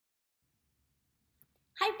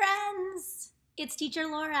Hi friends, it's Teacher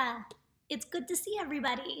Laura. It's good to see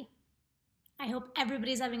everybody. I hope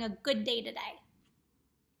everybody's having a good day today.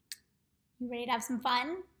 You ready to have some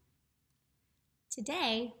fun?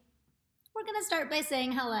 Today, we're gonna start by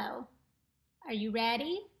saying hello. Are you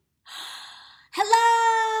ready?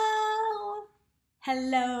 Hello!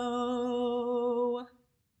 Hello!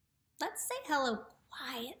 Let's say hello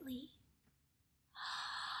quietly.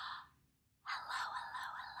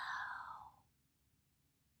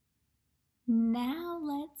 Now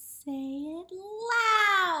let's say it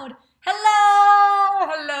loud. Hello,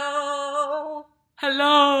 hello,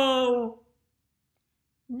 hello.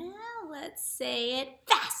 Now let's say it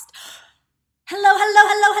fast. Hello, hello,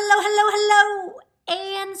 hello, hello, hello, hello.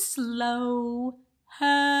 And slow.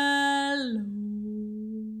 Hello.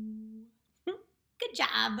 Good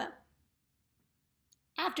job.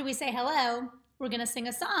 After we say hello, we're going to sing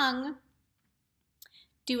a song.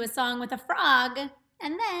 Do a song with a frog,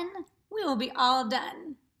 and then we will be all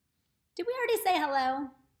done. Did we already say hello?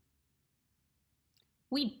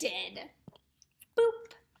 We did.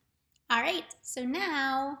 Boop. All right, so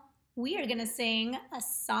now we are gonna sing a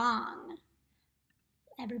song.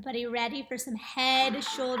 Everybody ready for some head,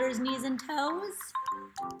 shoulders, knees, and toes?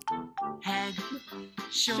 Head,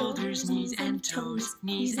 shoulders, knees, and toes,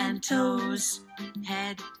 knees and toes.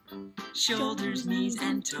 Head, shoulders, knees,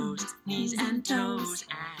 and toes, knees and toes.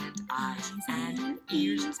 And eyes and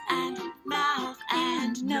ears and mouth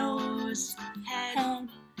and nose. Head,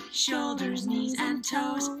 shoulders, knees and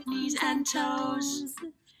toes, knees and toes.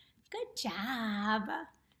 Good job.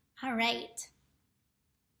 All right.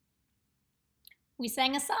 We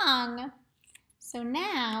sang a song. So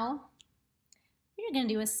now we're going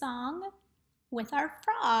to do a song with our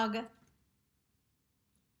frog. Where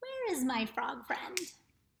is my frog friend?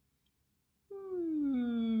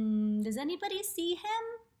 Does anybody see him?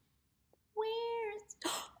 Where's...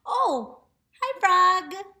 Oh, hi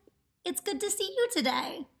frog. It's good to see you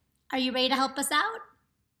today. Are you ready to help us out?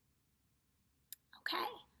 Okay,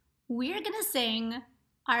 we're gonna sing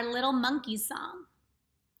our little monkey song.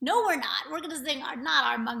 No, we're not. We're gonna sing not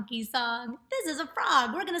our monkey song. This is a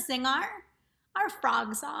frog. We're gonna sing our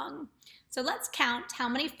frog song. So let's count how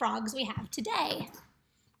many frogs we have today.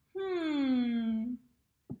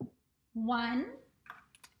 One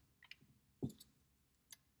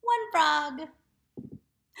frog.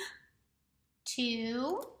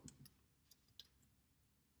 Two.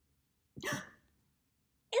 Is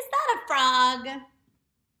that a frog?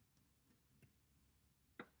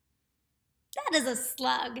 That is a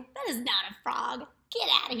slug. That is not a frog. Get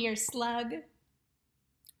out of here, slug.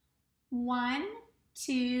 1,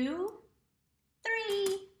 2,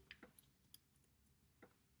 3,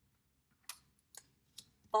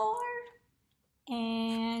 4.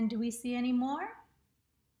 And do we see any more?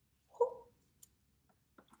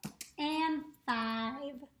 And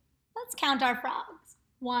 5. Let's count our frogs.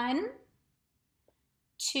 1,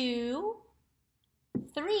 2,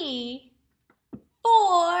 3,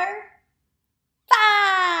 4,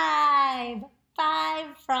 5.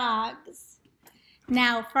 5 frogs.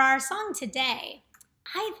 Now for our song today,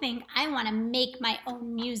 I think I want to make my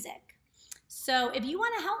own music. So if you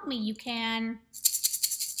want to help me, you can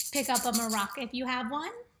pick up a maraca if you have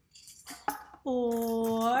one,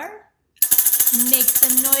 or make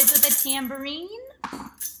some noise with a tambourine.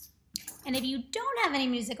 And if you don't have any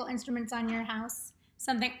musical instruments on your house,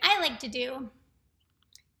 something I like to do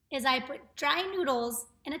is I put dry noodles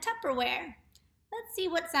in a Tupperware. Let's see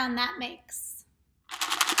what sound that makes.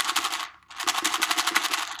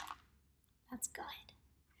 That's good.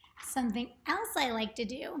 Something else I like to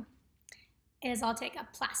do is I'll take a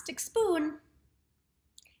plastic spoon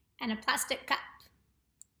and a plastic cup.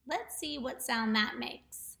 Let's see what sound that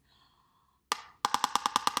makes.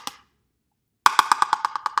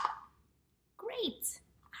 Great.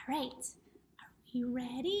 All right. Are you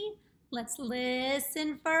ready? Let's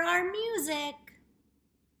listen for our music.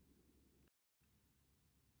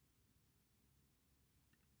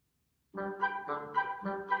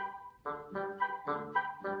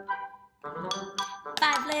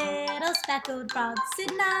 Five little speckled frogs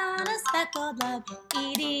sitting on a speckled log,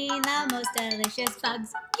 eating the most delicious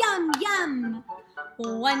bugs. Yum, yum!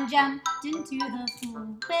 One jumped into the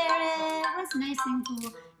pool where it was nice and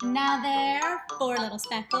cool. Now there are 4 little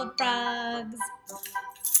speckled frogs.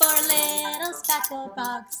 4 little speckled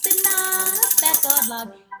frogs sitting on a speckled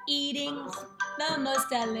log, eating the most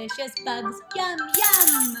delicious bugs. Yum,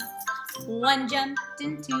 yum! One jumped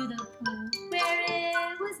into the pool where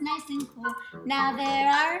it was nice and cool. Now there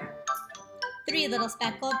are 3 little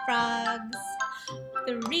speckled frogs.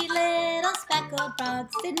 Three little speckled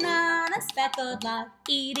frogs sitting on a speckled log,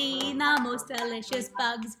 eating the most delicious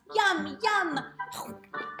bugs. Yum, yum!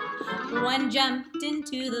 One jumped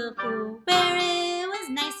into the pool where it was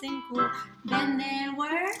nice and cool. Then there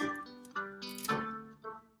were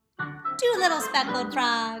two little speckled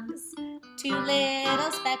frogs. Two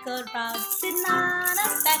little speckled frogs sitting on a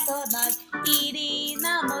speckled log, eating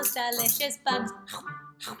the most delicious bugs.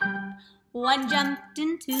 One jumped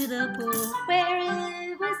into the pool where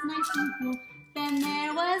it was nice and cool. Then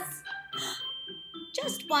there was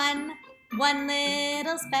just one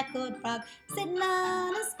little speckled frog sitting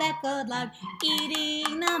on a speckled log,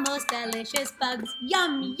 eating the most delicious bugs.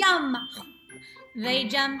 Yum, yum! They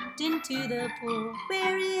jumped into the pool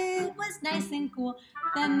where it was nice and cool.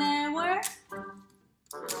 Then there were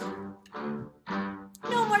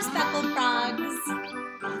no more speckled frogs.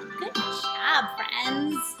 Good job,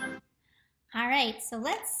 friends. All right, so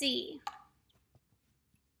let's see.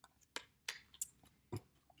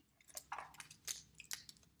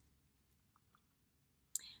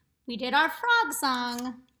 We did our frog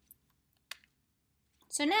song.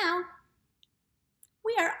 So now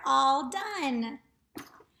we are all done.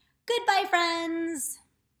 Goodbye, friends.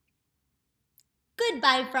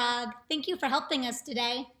 Goodbye, frog. Thank you for helping us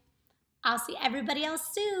today. I'll see everybody else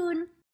soon.